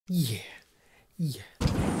Yeah.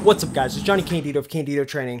 What's up, guys? It's Johnny Candido of Candido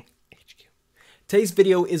Training HQ. Today's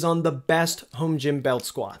video is on the best home gym belt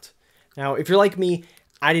squat. Now, if you're like me,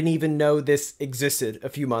 I didn't even know this existed a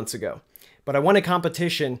few months ago. But I won a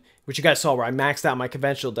competition, which you guys saw, where I maxed out my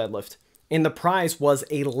conventional deadlift. And the prize was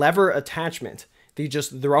a lever attachment that you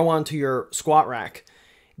just throw onto your squat rack.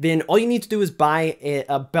 Then all you need to do is buy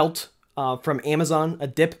a belt from Amazon, a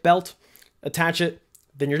dip belt, attach it,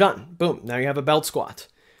 then you're done. Boom, now you have a belt squat.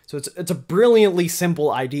 So it's a brilliantly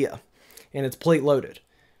simple idea, and it's plate loaded.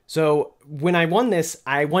 So when I won this,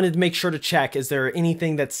 I wanted to make sure to check, is there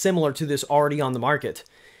anything that's similar to this already on the market?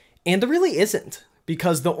 And there really isn't,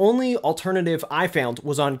 because the only alternative I found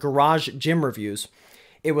was on Garage Gym Reviews.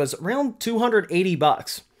 It was around 280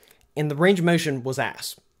 bucks, and the range of motion was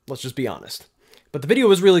ass. Let's just be honest. But the video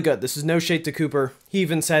was really good. This is no shade to Cooper. He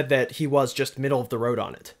even said that he was just middle of the road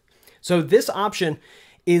on it. So this option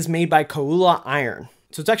is made by Koula Iron.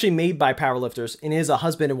 So it's actually made by powerlifters and is a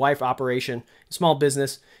husband and wife operation, small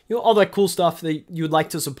business, you know, all that cool stuff that you would like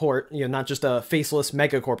to support, you know, not just a faceless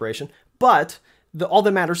mega corporation, but all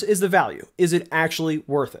that matters is the value. Is it actually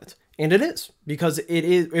worth it? And it is, because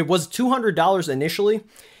it was $200 initially.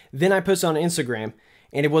 Then I posted on Instagram,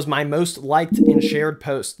 and it was my most liked and shared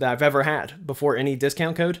post that I've ever had before any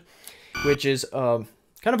discount code, which is kind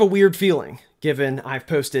of a weird feeling, given I've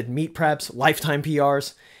posted meet preps, lifetime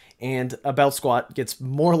PRs, and a belt squat gets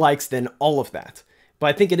more likes than all of that.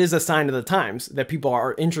 But I think it is a sign of the times that people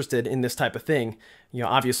are interested in this type of thing, you know,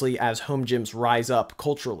 obviously as home gyms rise up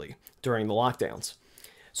culturally during the lockdowns.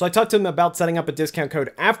 So I talked to him about setting up a discount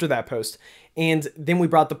code after that post, and then we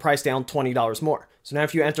brought the price down $20 more. So now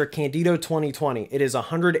if you enter Candido 2020, it is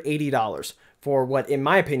 $180 for what, in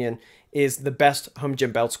my opinion, is the best home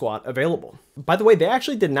gym belt squat available. By the way, they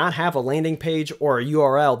actually did not have a landing page or a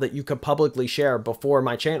URL that you could publicly share before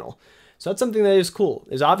my channel. So that's something that is cool.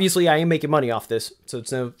 Is obviously I am making money off this, so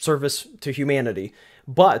it's no service to humanity.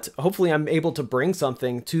 But hopefully I'm able to bring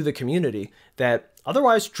something to the community that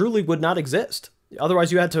otherwise truly would not exist.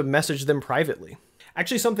 Otherwise you had to message them privately.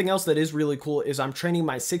 Actually, something else that is really cool is I'm training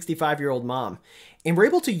my 65-year-old mom, and we're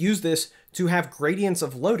able to use this to have gradients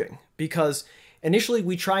of loading, because initially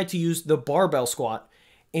we tried to use the barbell squat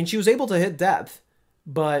and she was able to hit depth,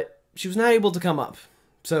 but she was not able to come up.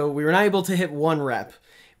 So we were not able to hit 1 rep,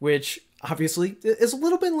 which obviously is a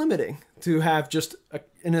little bit limiting to have just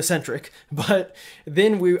an eccentric. But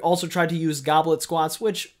then we also tried to use goblet squats,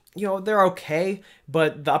 which, you know, they're okay,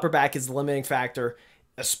 but the upper back is the limiting factor,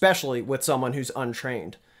 especially with someone who's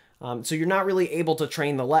untrained. So you're not really able to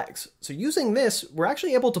train the legs. So using this, we're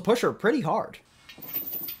actually able to push her pretty hard.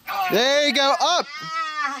 There you go, up!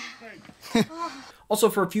 Also,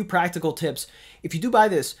 for a few practical tips, if you do buy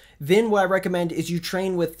this, then what I recommend is you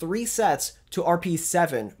train with 3 sets to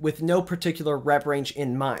RP7 with no particular rep range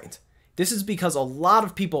in mind. This is because a lot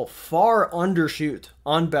of people far undershoot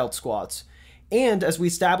on belt squats. And as we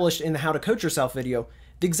established in the How to Coach Yourself video,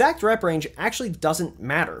 the exact rep range actually doesn't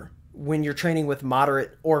matter when you're training with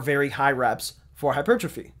moderate or very high reps for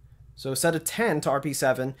hypertrophy. So a set of 10 to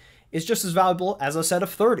RP7 is just as valuable as a set of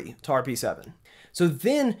 30 to RP7. So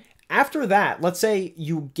then after that, let's say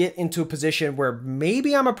you get into a position where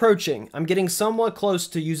maybe I'm getting somewhat close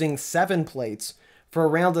to using 7 plates for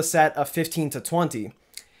around a set of 15 to 20.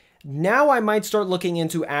 Now I might start looking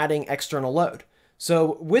into adding external load.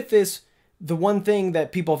 So with this, the one thing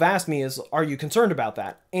that people have asked me is, are you concerned about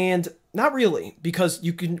that? And not really, because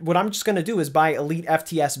what I'm just gonna do is buy Elite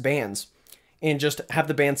FTS bands and just have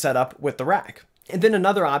the band set up with the rack. And then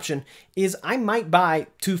another option is I might buy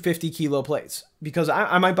 250 kilo plates, because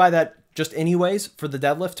I might buy that just anyways for the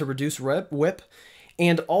deadlift to reduce whip.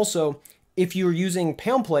 And also, if you're using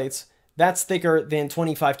pound plates, that's thicker than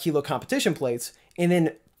 25 kilo competition plates. And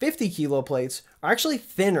then 50 kilo plates are actually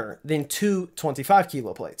thinner than 2 25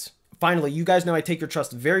 kilo plates. Finally, you guys know I take your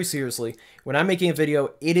trust very seriously. When I'm making a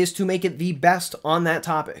video, it is to make it the best on that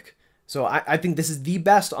topic. So I think this is the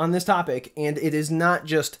best on this topic, and it is not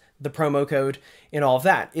just the promo code and all of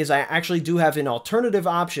that. I actually do have an alternative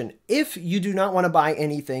option if you do not want to buy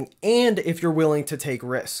anything and if you're willing to take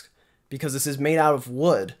risk, because this is made out of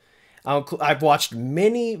wood. I've watched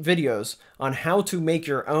many videos on how to make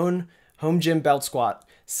your own home gym belt squat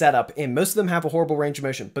setup, and most of them have a horrible range of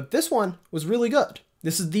motion, but this one was really good.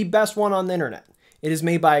 This is the best one on the internet. It is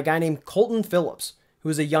made by a guy named Colton Phillips, who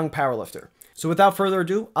is a young powerlifter. So without further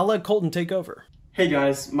ado, I'll let Colton take over. Hey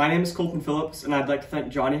guys, my name is Colton Phillips, and I'd like to thank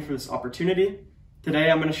Johnny for this opportunity.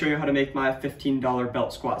 Today I'm going to show you how to make my $15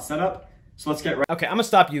 belt squat setup. So let's get right. Okay, I'm gonna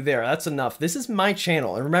stop you there. That's enough. This is my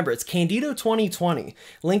channel, and remember, it's Candido 2020.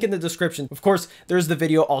 Link in the description. Of course, there's the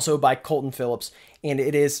video also by Colton Phillips, and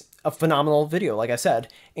it is a phenomenal video, like I said.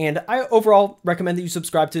 And I overall recommend that you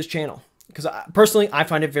subscribe to his channel, because personally, I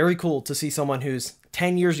find it very cool to see someone who's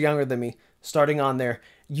 10 years younger than me starting on their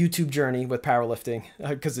YouTube journey with powerlifting,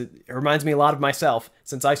 because it reminds me a lot of myself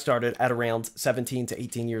since I started at around 17 to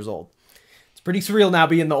 18 years old. It's pretty surreal now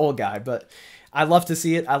being the old guy, but I love to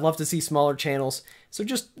see it. I love to see smaller channels. So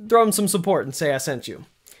just throw them some support and say I sent you.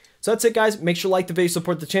 So that's it, guys. Make sure to like the video,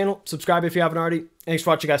 support the channel, subscribe if you haven't already. Thanks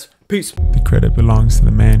for watching, guys. Peace. The credit belongs to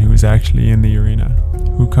the man who is actually in the arena,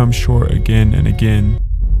 who comes short again and again.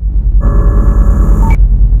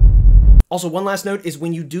 Also, one last note is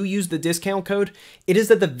when you do use the discount code, it is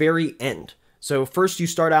at the very end. So first you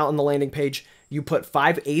start out on the landing page, you put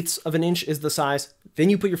 5/8 of an inch is the size, then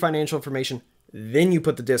you put your financial information, then you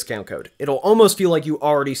put the discount code. It'll almost feel like you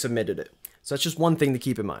already submitted it. So that's just one thing to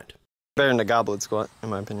keep in mind. Better than a goblet squat, in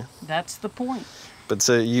my opinion. That's the point. But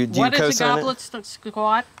so do you What is a co-sign goblet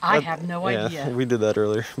squat? I have no yeah, idea. we did that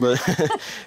earlier. But